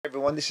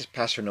everyone. This is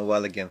Pastor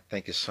Noel again.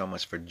 Thank you so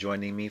much for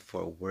joining me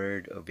for a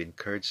word of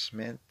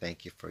encouragement.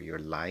 Thank you for your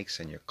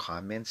likes and your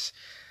comments.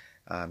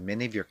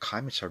 Many of your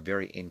comments are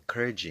very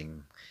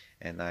encouraging,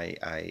 and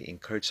I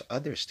encourage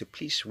others to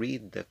please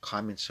read the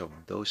comments of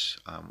those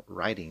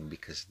writing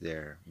because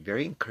they're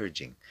very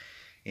encouraging.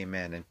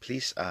 Amen. And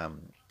please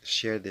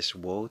share this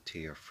woe to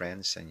your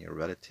friends and your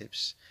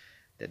relatives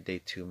that they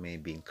too may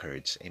be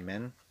encouraged.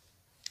 Amen.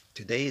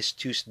 Today is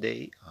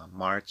Tuesday,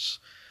 March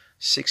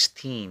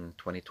 16,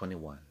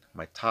 2021.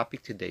 My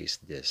topic today is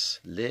this: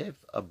 live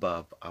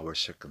above our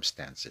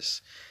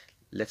circumstances.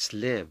 Let's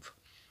live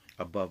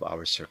above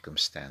our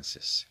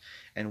circumstances.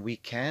 And we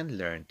can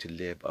learn to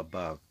live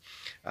above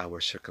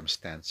our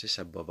circumstances,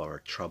 above our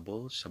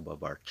troubles,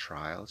 above our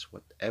trials,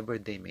 whatever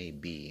they may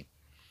be.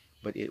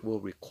 But it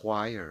will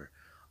require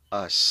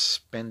us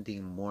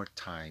spending more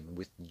time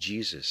with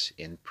Jesus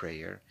in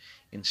prayer,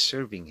 in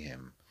serving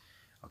Him.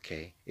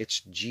 Okay?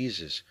 It's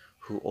Jesus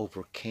who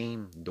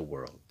overcame the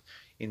world.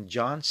 In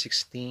John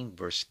 16,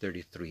 verse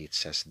 33, it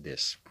says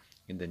this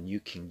in the New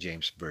King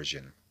James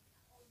Version: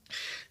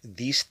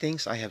 "These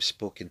things I have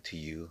spoken to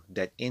you,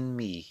 that in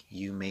me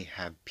you may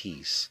have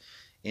peace.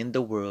 In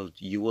the world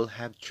you will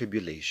have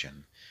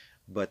tribulation,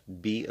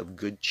 but be of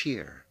good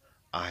cheer.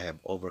 I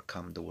have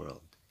overcome the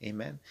world."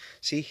 Amen.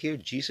 See, here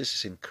Jesus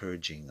is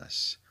encouraging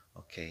us,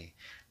 okay,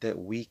 that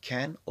we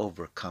can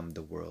overcome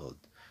the world,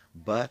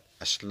 but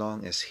as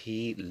long as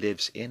He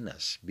lives in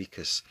us,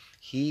 because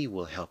He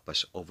will help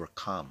us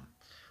overcome.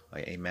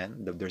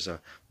 Amen. There's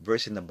a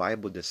verse in the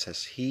Bible that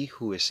says, "He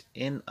who is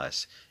in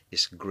us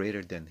is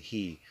greater than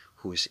he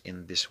who is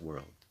in this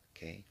world."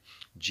 Okay,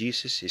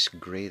 Jesus is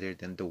greater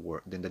than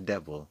the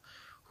devil,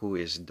 who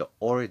is the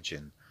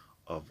origin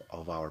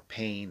of our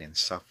pain and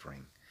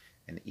suffering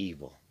and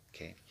evil.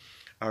 Okay,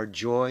 our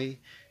joy,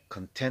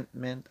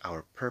 contentment,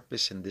 our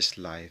purpose in this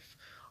life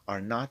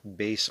are not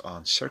based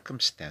on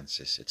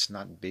circumstances. It's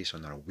not based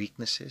on our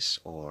weaknesses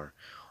or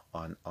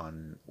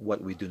on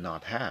what we do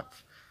not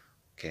have.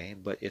 Okay,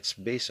 but it's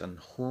based on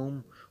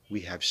whom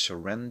we have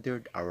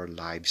surrendered our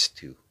lives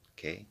to.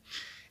 Okay,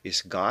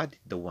 is God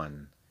the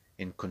one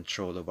in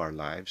control of our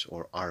lives,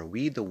 or are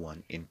we the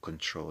one in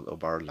control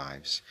of our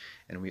lives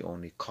and we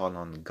only call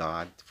on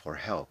God for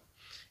help?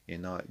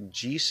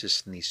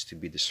 Jesus needs to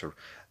be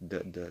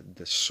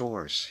the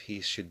source.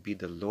 He should be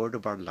the Lord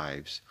of our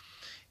lives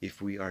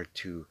if we are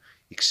to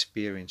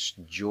experience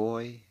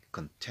joy,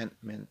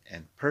 contentment,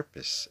 and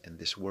purpose in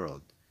this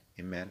world.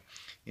 Amen.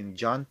 In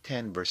John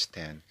 10, verse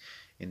 10,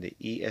 in the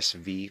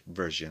ESV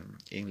version,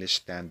 English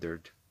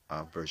Standard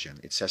Version,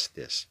 it says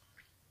this: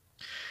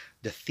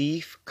 "The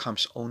thief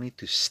comes only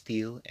to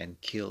steal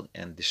and kill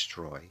and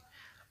destroy.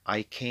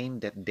 I came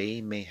that they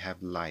may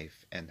have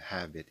life and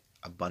have it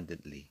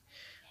abundantly."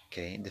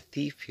 Okay, the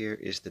thief here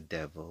is the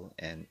devil,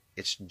 and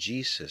it's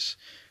Jesus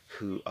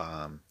who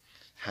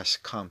has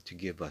come to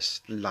give us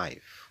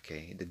life.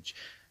 Okay,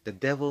 the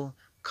devil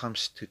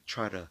comes to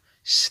try to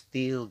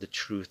steal the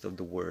truth of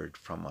the word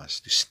from us,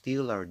 to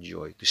steal our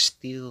joy, to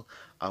steal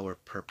our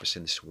purpose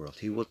in this world.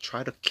 He will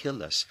try to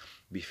kill us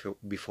before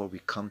before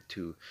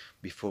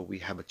we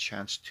have a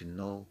chance to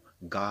know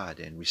God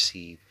and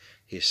receive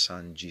His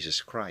Son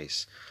Jesus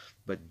Christ.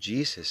 But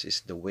Jesus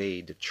is the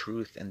way, the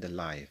truth, and the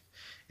life.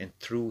 And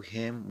through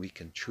Him we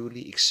can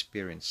truly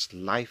experience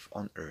life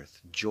on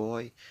earth,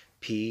 joy,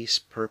 peace,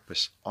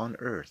 purpose on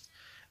earth,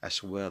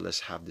 as well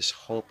as have this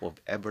hope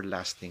of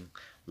everlasting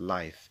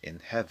life in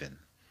heaven.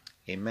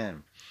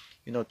 Amen.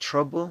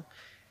 Trouble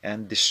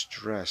and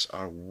distress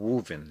are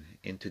woven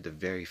into the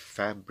very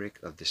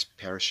fabric of this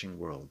perishing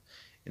world,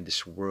 in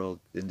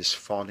this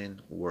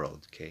fallen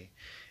world, okay?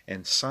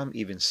 And some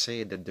even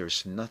say that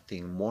there's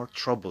nothing more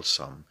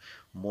troublesome,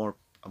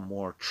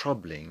 more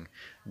troubling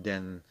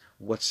than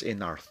what's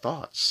in our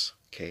thoughts,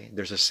 okay?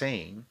 There's a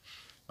saying,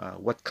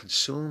 what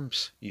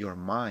consumes your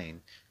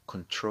mind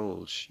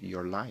controls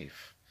your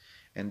life.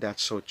 And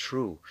that's so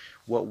true.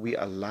 What we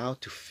allow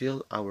to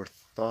fill our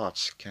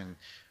thoughts can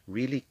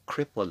really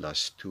cripple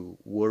us to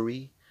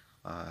worry,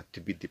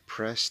 to be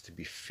depressed, to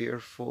be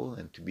fearful,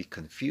 and to be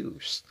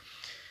confused.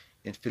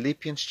 In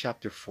Philippians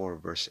chapter 4,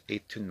 verse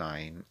 8 to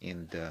 9,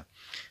 in the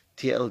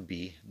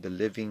TLB, the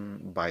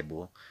Living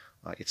Bible,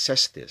 it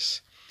says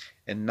this: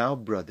 "And now,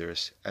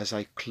 brothers, as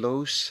I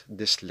close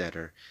this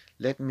letter,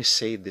 let me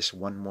say this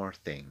one more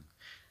thing.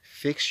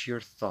 Fix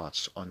your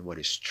thoughts on what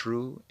is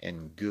true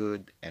and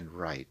good and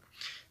right.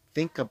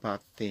 Think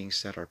about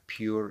things that are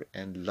pure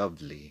and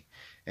lovely,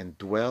 and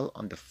dwell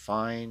on the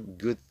fine,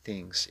 good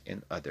things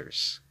in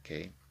others."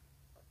 Okay?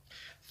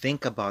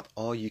 Think about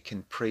all you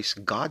can praise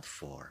God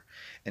for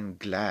and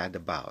glad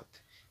about.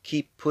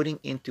 Keep putting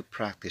into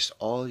practice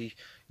all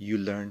you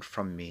learned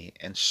from me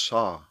and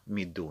saw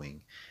me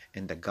doing,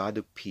 and the God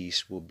of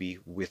peace will be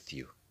with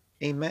you.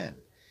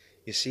 Amen.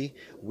 You see,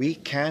 we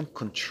can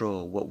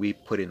control what we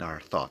put in our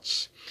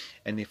thoughts.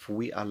 And if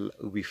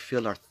we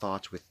fill our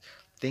thoughts with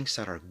things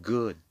that are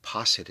good,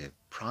 positive,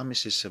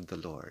 promises of the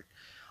Lord,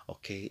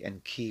 okay,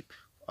 and keep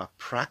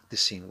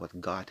practicing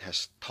what God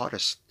has taught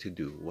us to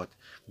do, what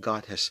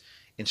God has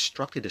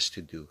instructed us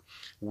to do,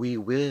 we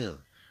will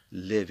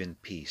live in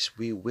peace.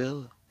 We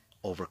will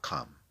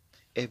overcome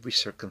every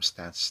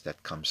circumstance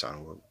that comes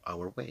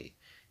our way.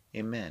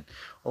 Amen.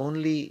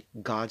 Only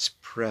God's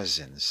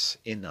presence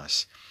in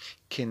us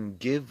can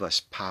give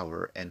us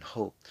power and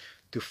hope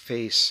to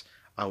face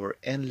our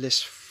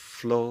endless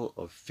flow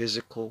of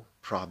physical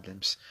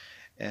problems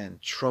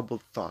and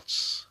troubled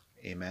thoughts.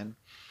 Amen.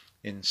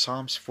 In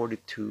Psalms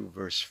 42,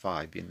 verse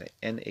 5, in the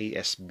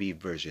NASB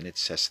version, it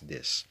says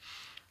this: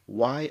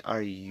 Why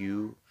are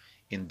you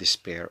in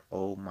despair,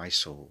 O my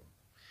soul?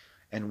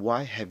 And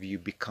why have you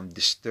become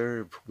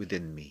disturbed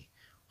within me?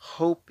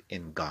 Hope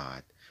in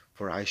God,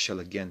 for I shall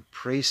again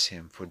praise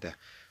him for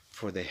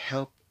the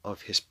help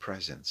of his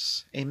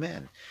presence.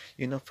 Amen.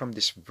 You know, from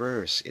this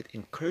verse, it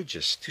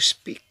encourages to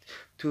speak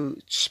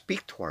to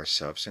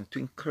ourselves and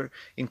to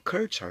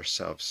encourage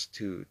ourselves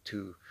to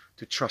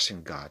trust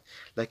in God.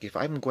 Like if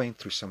I'm going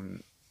through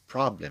some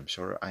problems,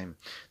 or I'm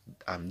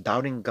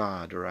doubting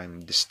God, or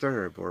I'm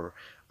disturbed, or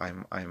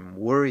I'm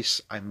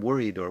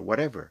worried, or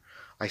whatever,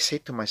 I say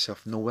to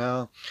myself,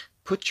 Noel,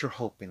 put your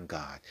hope in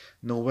God.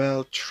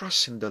 Noel,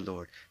 trust in the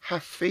Lord.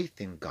 Have faith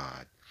in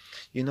God.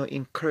 You know,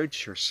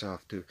 encourage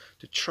yourself to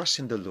trust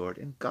in the Lord,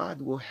 and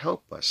God will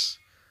help us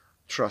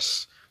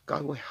trust.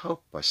 God will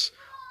help us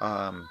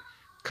um,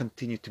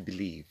 continue to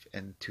believe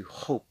and to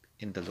hope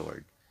in the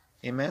Lord.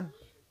 Amen.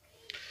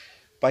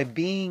 By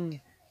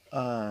being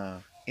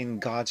in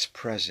God's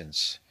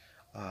presence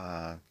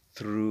uh,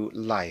 through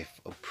life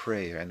of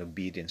prayer and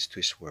obedience to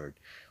his word,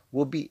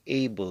 we'll be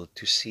able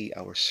to see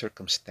our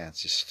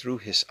circumstances through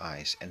his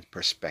eyes and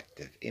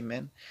perspective.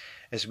 Amen.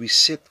 As we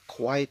sit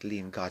quietly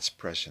in God's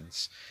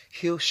presence,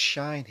 he'll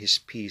shine his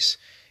peace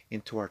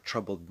into our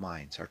troubled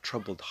minds, our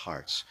troubled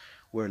hearts,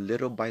 where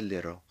little by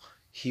little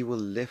he will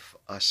lift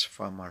us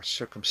from our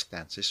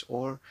circumstances,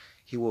 or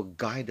he will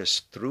guide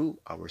us through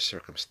our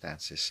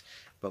circumstances,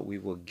 but we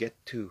will get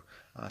to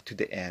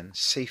the end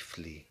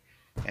safely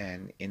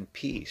and in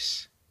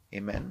peace.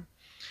 Amen.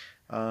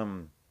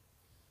 Um,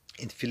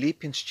 in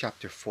Philippians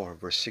chapter 4,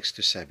 verse 6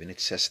 to 7, it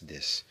says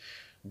this: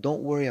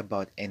 Don't worry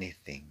about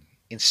anything.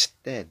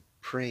 Instead,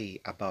 pray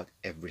about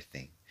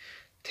everything.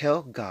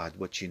 Tell God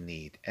what you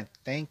need and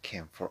thank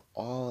him for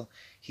all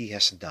he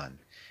has done.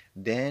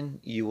 Then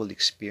you will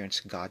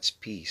experience God's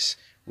peace,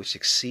 which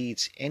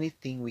exceeds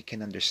anything we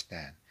can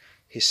understand.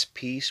 His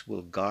peace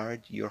will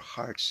guard your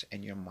hearts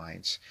and your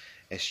minds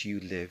as you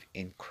live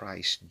in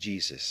Christ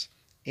Jesus.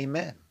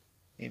 Amen.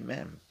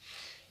 Amen.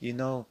 You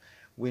know,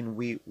 when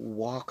we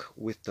walk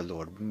with the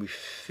Lord, when we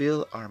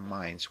fill our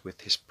minds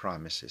with his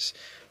promises,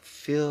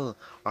 fill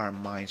our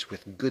minds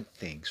with good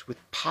things, with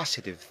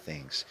positive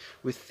things,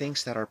 with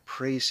things that are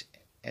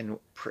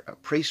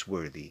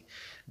praiseworthy,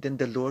 then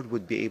the Lord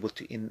would be able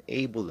to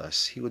enable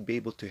us. He would be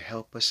able to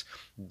help us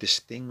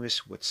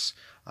distinguish what's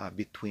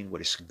between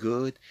what is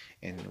good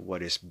and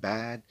what is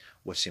bad,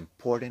 what's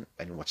important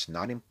and what's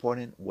not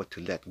important, what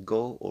to let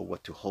go or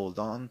what to hold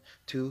on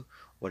to,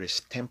 what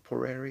is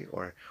temporary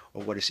or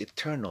what is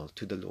eternal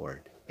to the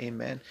Lord.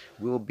 Amen.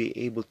 We will be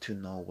able to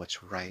know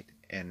what's right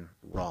and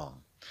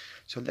wrong.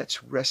 So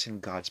let's rest in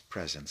God's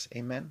presence.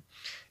 Amen.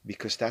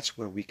 Because that's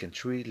where we can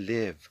truly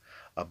live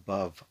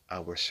above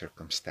our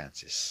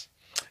circumstances.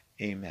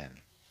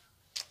 Amen.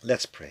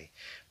 Let's pray.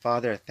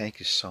 Father, I thank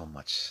you so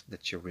much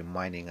that you're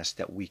reminding us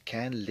that we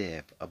can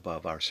live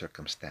above our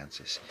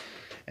circumstances,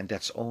 and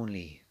that's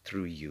only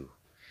through you.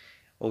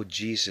 Oh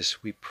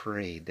Jesus, we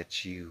pray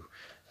that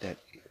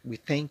we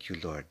thank you,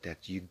 Lord,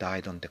 that you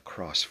died on the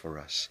cross for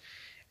us.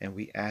 And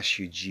we ask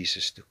you,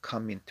 Jesus, to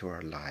come into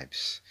our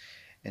lives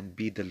and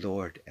be the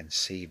Lord and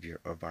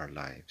Savior of our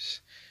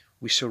lives.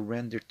 We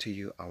surrender to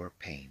you our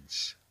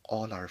pains,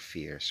 all our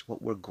fears,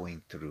 what we're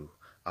going through,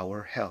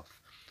 our health,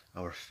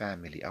 our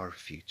family, our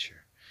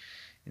future.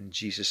 And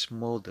Jesus,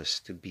 mold us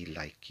to be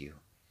like you.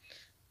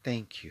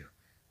 Thank you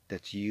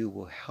that you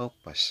will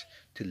help us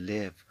to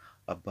live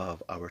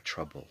above our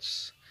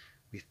troubles.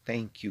 We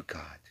thank you,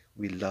 God.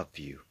 We love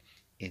you.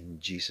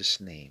 In Jesus'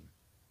 name,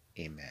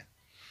 amen.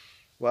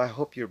 Well, I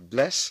hope you're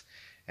blessed,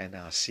 and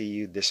I'll see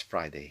you this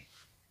Friday.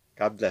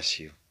 God bless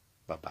you.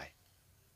 Bye-bye.